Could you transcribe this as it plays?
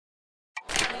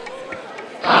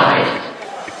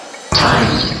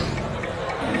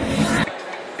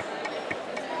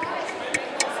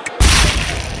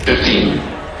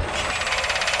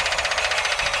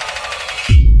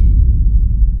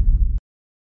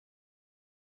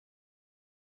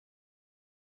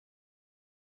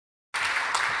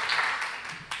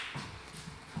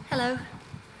Hello.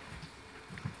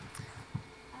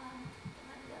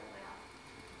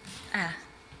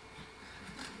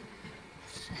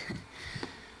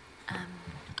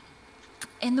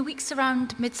 In the weeks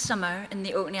around midsummer in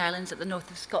the Orkney Islands at the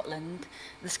north of Scotland,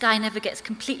 the sky never gets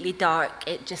completely dark,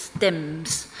 it just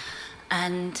dims.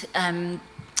 And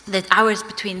the hours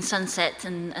between sunset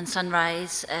and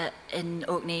sunrise in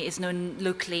Orkney is known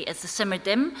locally as the simmer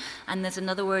dim, and there's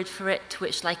another word for it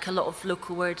which, like a lot of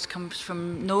local words, comes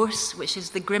from Norse, which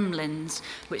is the gremlins,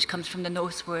 which comes from the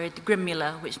Norse word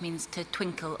grimula, which means to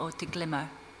twinkle or to glimmer.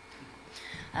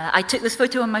 I took this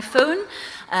photo on my phone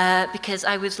because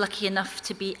I was lucky enough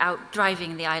to be out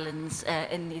driving the islands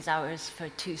in these hours for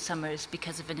 2 summers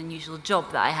because of an unusual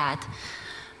job that I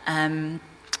had.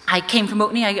 I came from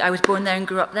Orkney. I was born there and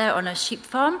grew up there on a sheep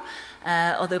farm,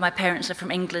 although my parents are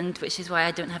from England, which is why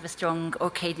I don't have a strong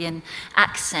Orcadian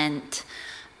accent.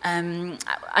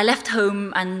 I left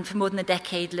home and for more than a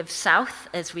decade lived south,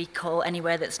 as we call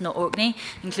anywhere that's not Orkney,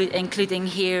 including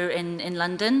here in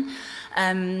London.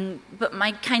 But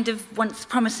my kind of once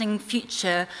promising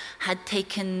future had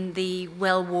taken the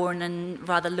well-worn and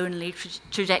rather lonely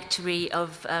trajectory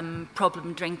of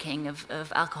problem drinking,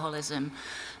 of alcoholism.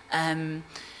 And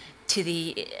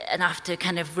after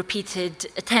kind of repeated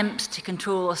attempts to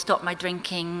control or stop my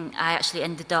drinking, I actually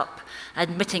ended up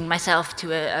admitting myself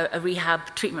to a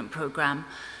rehab treatment program.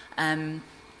 And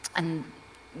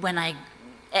when I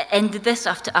ended this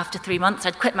after 3 months,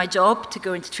 I'd quit my job to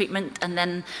go into treatment, and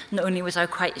then not only was I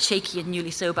quite shaky and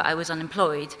newly sober, I was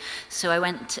unemployed. So I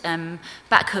went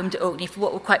back home to Orkney for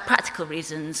what were quite practical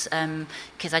reasons,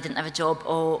 because I didn't have a job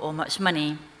or much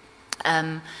money.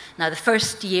 Now, the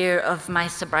first year of my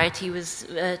sobriety was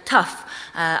tough.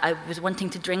 I was wanting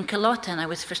to drink a lot, and I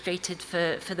was frustrated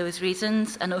for those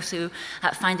reasons, and also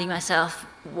at finding myself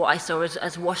what I saw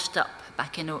as washed up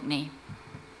back in Orkney.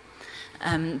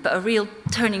 But a real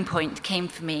turning point came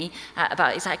for me at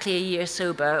about exactly a year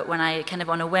sober when I kind of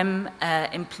on a whim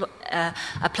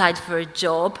applied for a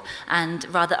job and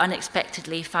rather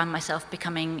unexpectedly found myself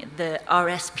becoming the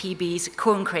RSPB's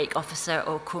Corncrake officer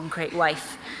or Corncrake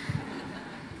wife.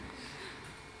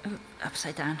 Ooh,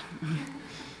 upside down.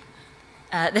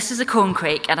 This is a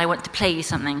corncrake, and I want to play you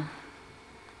something.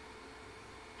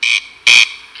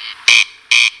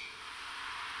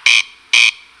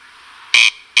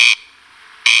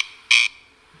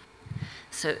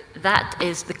 So that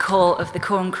is the call of the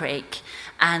corncrake,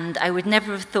 and I would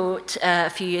never have thought a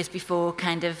few years before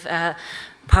kind of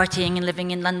partying and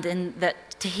living in London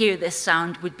that to hear this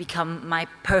sound would become my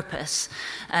purpose.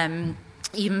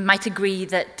 You might agree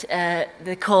that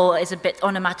the call is a bit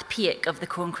onomatopoeic of the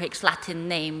corncrake's Latin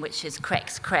name, which is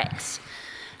crex crex.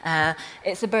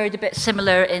 It's a bird a bit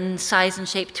similar in size and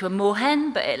shape to a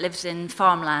moorhen, but it lives in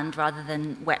farmland rather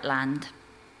than wetland.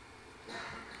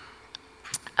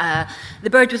 The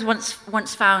bird was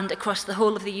once found across the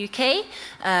whole of the UK,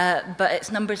 but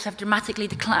its numbers have dramatically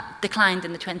declined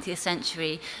in the 20th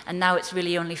century, and now it's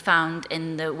really only found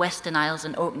in the Western Isles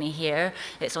and Orkney here.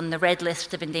 It's on the red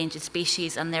list of endangered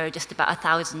species, and there are just about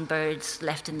 1,000 birds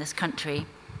left in this country.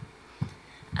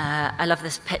 I love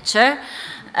this picture.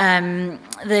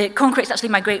 The corncrakes actually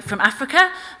migrate from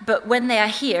Africa, but when they are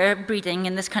here breeding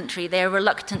in this country, they are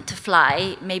reluctant to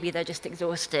fly. Maybe they're just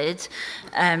exhausted,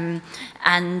 and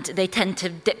they tend to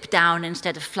dip down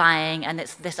instead of flying, and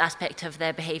it's this aspect of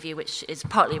their behavior which is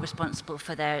partly responsible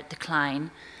for their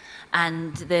decline.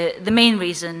 And the main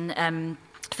reason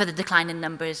for the decline in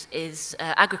numbers is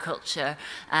agriculture,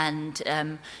 and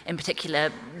in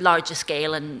particular larger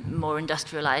scale and more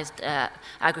industrialized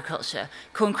agriculture.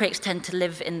 Corncrakes tend to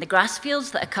live in the grass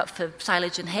fields that are cut for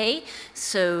silage and hay,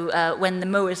 so when the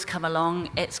mowers come along,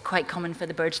 it's quite common for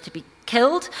the birds to be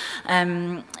killed.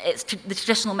 The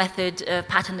traditional method,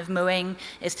 pattern of mowing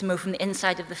is to mow from the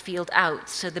inside of the field out,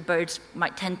 so the birds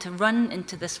might tend to run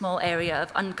into the small area of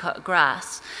uncut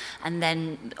grass and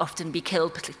then often be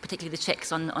killed, particularly the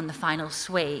chicks on the final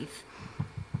swathe.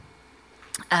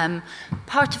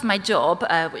 Part of my job,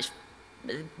 which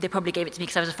they probably gave it to me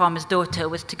because I was a farmer's daughter,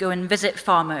 was to go and visit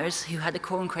farmers who had a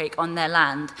corncrake on their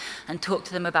land and talk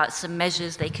to them about some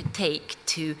measures they could take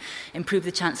to improve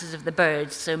the chances of the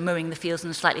birds. So mowing the fields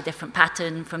in a slightly different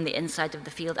pattern from the inside of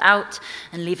the field out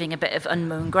and leaving a bit of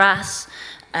unmown grass.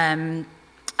 And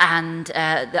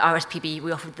the RSPB,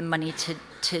 we offered them money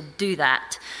to do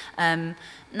that.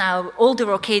 Now,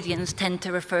 older Orcadians tend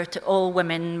to refer to all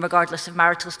women, regardless of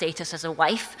marital status, as a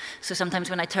wife. So sometimes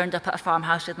when I turned up at a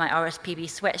farmhouse with my RSPB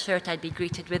sweatshirt, I'd be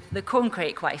greeted with, "The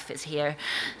corncrake wife is here."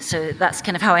 So that's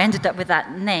kind of how I ended up with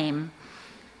that name.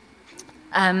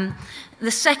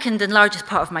 The second and largest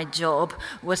part of my job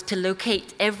was to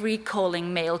locate every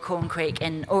calling male corncrake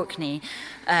in Orkney.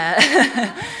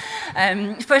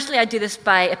 Firstly, I do this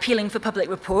by appealing for public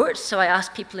reports, so I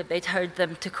asked people if they'd heard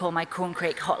them to call my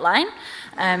Corncrake hotline.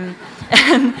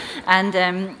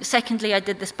 Secondly, I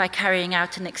did this by carrying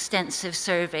out an extensive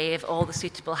survey of all the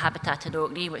suitable habitat in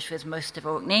Orkney, which was most of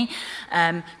Orkney.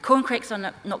 Corncrakes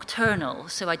are nocturnal,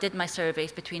 so I did my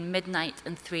surveys between midnight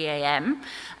and 3 a.m.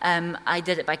 I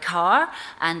did it by car,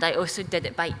 and I also did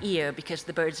it by ear, because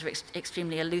the birds are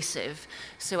extremely elusive.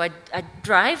 So I'd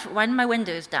drive, wind my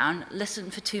windows down, listen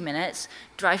for 2 minutes,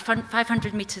 drive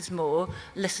 500 meters more,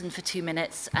 listen for 2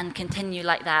 minutes, and continue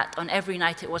like that on every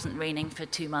night it wasn't raining for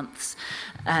 2 months.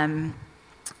 And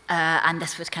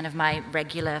this was kind of my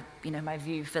regular, my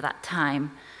view for that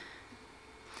time.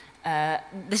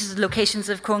 This is the locations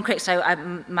of Corncrake, so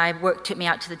my work took me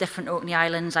out to the different Orkney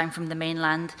Islands. I'm from the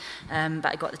mainland, but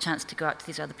I got the chance to go out to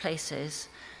these other places.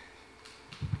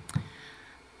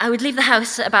 I would leave the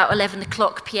house at about 11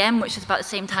 o'clock p.m., which is about the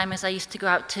same time as I used to go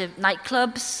out to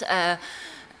nightclubs. At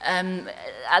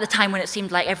the time when it seemed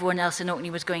like everyone else in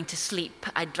Orkney was going to sleep,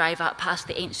 I'd drive out past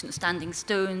the ancient standing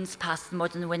stones, past the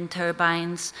modern wind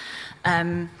turbines.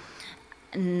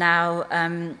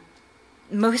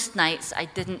 Most nights I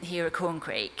didn't hear a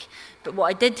corncrake, but what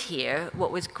I did hear,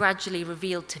 what was gradually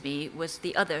revealed to me, was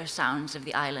the other sounds of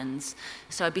the islands.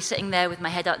 So I'd be sitting there with my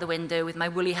head out the window, with my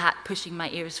woolly hat pushing my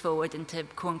ears forward into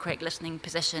corncrake listening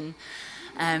position.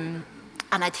 And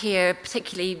I'd hear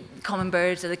particularly common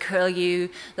birds, the curlew,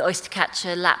 the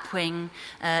oystercatcher, lapwing,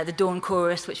 the dawn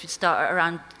chorus, which would start at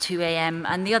around 2 a.m.,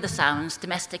 and the other sounds,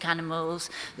 domestic animals,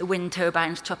 the wind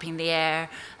turbines chopping the air,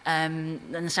 and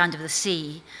the sound of the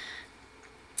sea.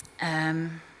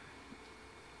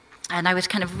 And I was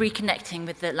kind of reconnecting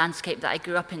with the landscape that I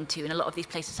grew up into, and a lot of these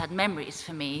places had memories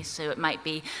for me. So it might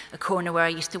be a corner where I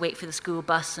used to wait for the school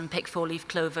bus and pick four-leaf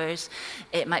clovers.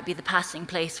 It might be the passing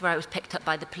place where I was picked up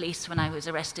by the police when I was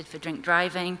arrested for drink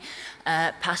driving.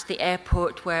 Past the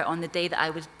airport where on the day that I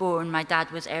was born, my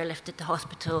dad was airlifted to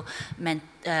hospital,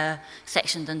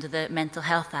 sectioned under the Mental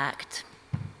Health Act.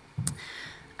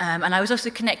 And I was also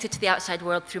connected to the outside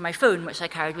world through my phone, which I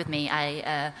carried with me.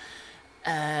 I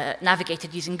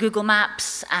navigated using Google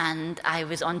Maps, and I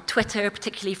was on Twitter,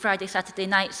 particularly Friday, Saturday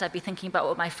nights. I'd be thinking about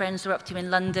what my friends were up to in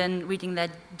London, reading their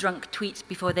drunk tweets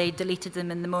before they deleted them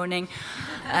in the morning,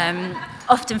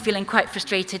 often feeling quite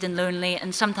frustrated and lonely,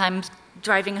 and sometimes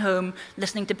driving home,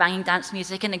 listening to banging dance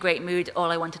music, in a great mood.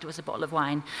 All I wanted was a bottle of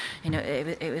wine.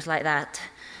 It was like that.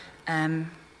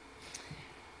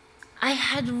 I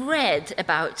had read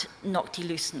about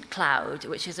noctilucent cloud,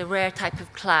 which is a rare type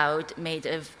of cloud made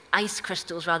of ice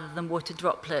crystals rather than water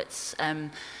droplets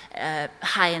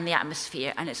high in the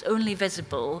atmosphere, and it's only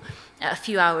visible a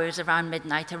few hours around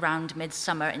midnight, around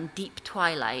midsummer, in deep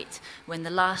twilight, when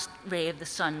the last ray of the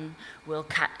sun will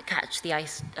catch the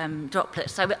ice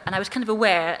droplets. And I was kind of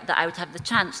aware that I would have the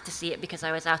chance to see it because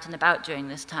I was out and about during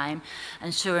this time,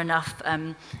 and sure enough,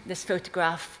 this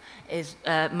photograph is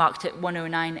marked at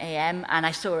 1:09 a.m. and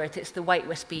I saw it. It's the white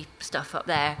wispy stuff up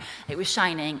there. It was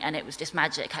shining and it was just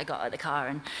magic. I got out of the car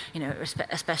and, it was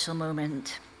a special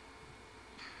moment.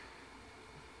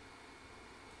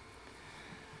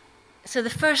 So the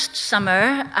first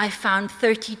summer, I found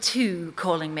 32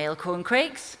 calling male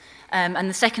corncrakes, and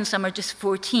the second summer, just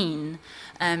 14.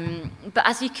 But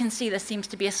as you can see, there seems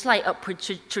to be a slight upward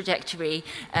trajectory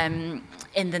in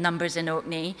the numbers in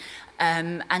Orkney.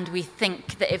 And we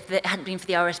think that if it hadn't been for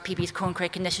the RSPB's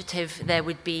Corncrake initiative, they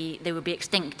would be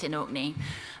extinct in Orkney.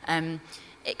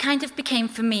 It kind of became,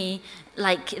 for me,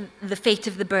 like the fate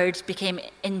of the birds became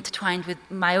intertwined with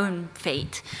my own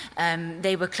fate.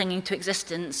 They were clinging to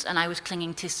existence, and I was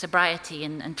clinging to sobriety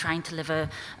and trying to live a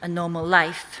normal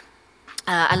life.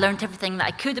 I learned everything that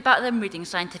I could about them, reading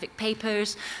scientific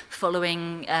papers,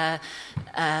 following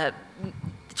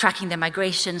tracking their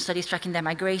migration, studies tracking their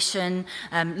migration,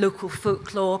 local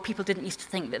folklore. People didn't used to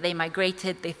think that they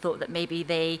migrated. They thought that maybe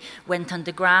they went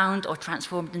underground or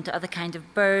transformed into other kind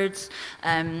of birds.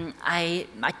 I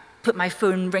put my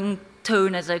phone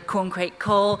ringtone as a corncrake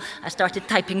call. I started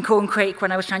typing corncrake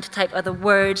when I was trying to type other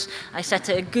words. I set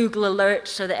a Google alert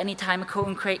so that any time a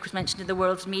corncrake was mentioned in the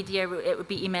world's media, it would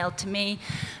be emailed to me.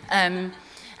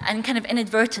 And kind of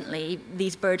inadvertently,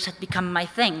 these birds had become my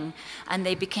thing, and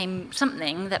they became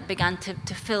something that began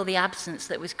to fill the absence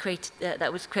that was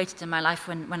created in my life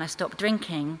when I stopped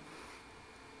drinking.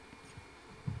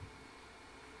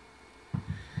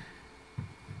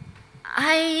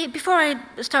 Before I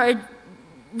started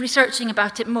researching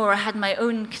about it more, I had my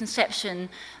own conception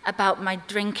about my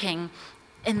drinking,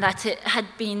 in that it had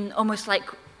been almost like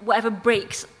whatever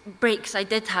breaks I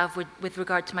did have with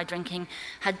regard to my drinking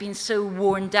had been so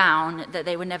worn down that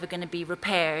they were never going to be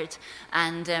repaired,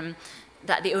 and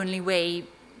that the only way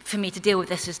for me to deal with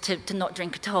this is to not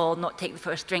drink at all, not take the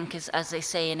first drink, as they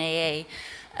say in AA.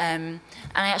 And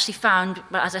I actually found,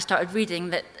 as I started reading,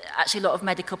 that actually a lot of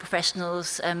medical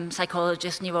professionals,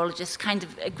 psychologists, neurologists kind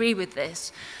of agree with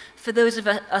this. For those of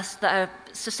us that are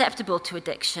susceptible to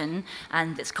addiction,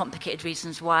 and it's complicated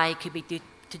reasons why, it could be due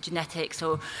to genetics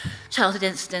or childhood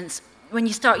incidents, when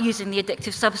you start using the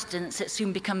addictive substance, it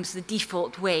soon becomes the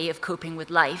default way of coping with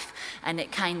life, and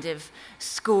it kind of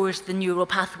scores the neural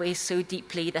pathways so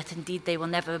deeply that indeed they will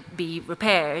never be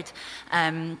repaired,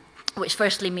 which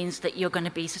firstly means that you're going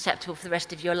to be susceptible for the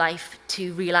rest of your life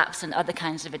to relapse and other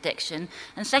kinds of addiction.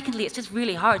 And secondly, it's just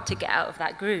really hard to get out of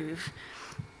that groove.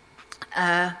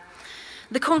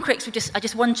 The Corncrakes are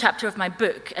just one chapter of my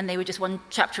book, and they were just one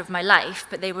chapter of my life,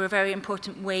 but they were a very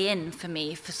important way in for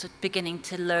me, for sort of beginning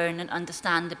to learn and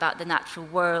understand about the natural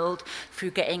world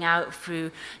through getting out,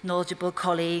 through knowledgeable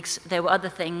colleagues. There were other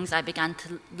things I began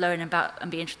to learn about and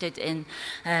be interested in,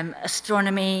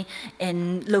 astronomy,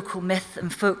 in local myth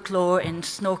and folklore, in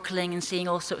snorkeling and seeing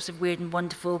all sorts of weird and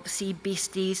wonderful sea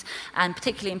beasties, and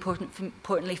particularly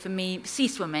importantly for me, sea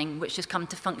swimming, which has come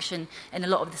to function in a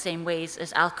lot of the same ways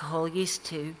as alcohol used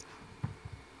to.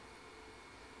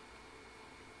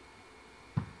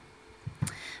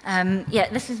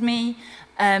 This is me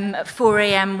at 4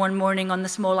 a.m. one morning on the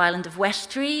small island of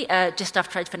Westry, just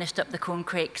after I'd finished up the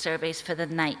Corncrake surveys for the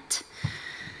night.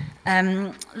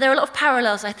 There are a lot of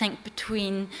parallels, I think,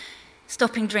 between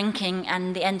stopping drinking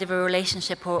and the end of a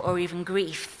relationship or even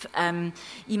grief.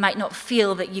 You might not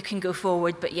feel that you can go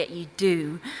forward, but yet you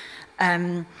do.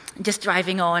 Just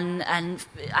driving on, and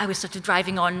I was sort of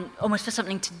driving on almost for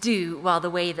something to do while the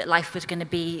way that life was going to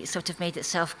be sort of made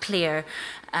itself clear.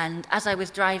 And as I was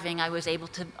driving, I was able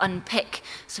to unpick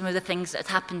some of the things that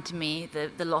had happened to me,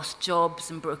 the lost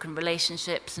jobs and broken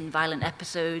relationships and violent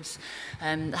episodes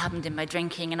that happened in my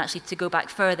drinking, and actually to go back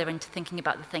further into thinking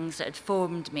about the things that had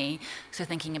formed me. So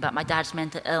thinking about my dad's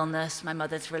mental illness, my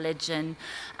mother's religion,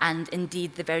 and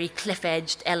indeed the very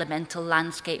cliff-edged elemental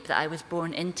landscape that I was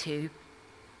born into.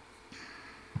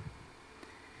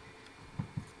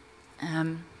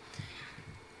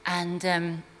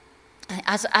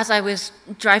 As I was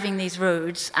driving these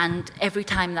roads, and every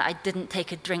time that I didn't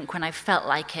take a drink when I felt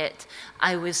like it,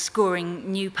 I was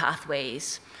scoring new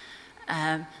pathways.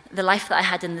 The life that I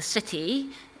had in the city,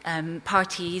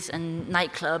 parties and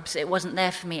nightclubs, it wasn't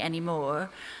there for me anymore.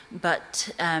 But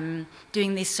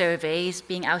doing these surveys,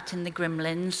 being out in the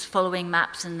Grimlands, following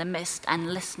maps in the mist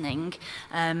and listening,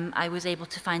 I was able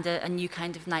to find a new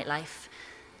kind of nightlife.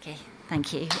 Okay,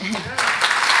 thank you.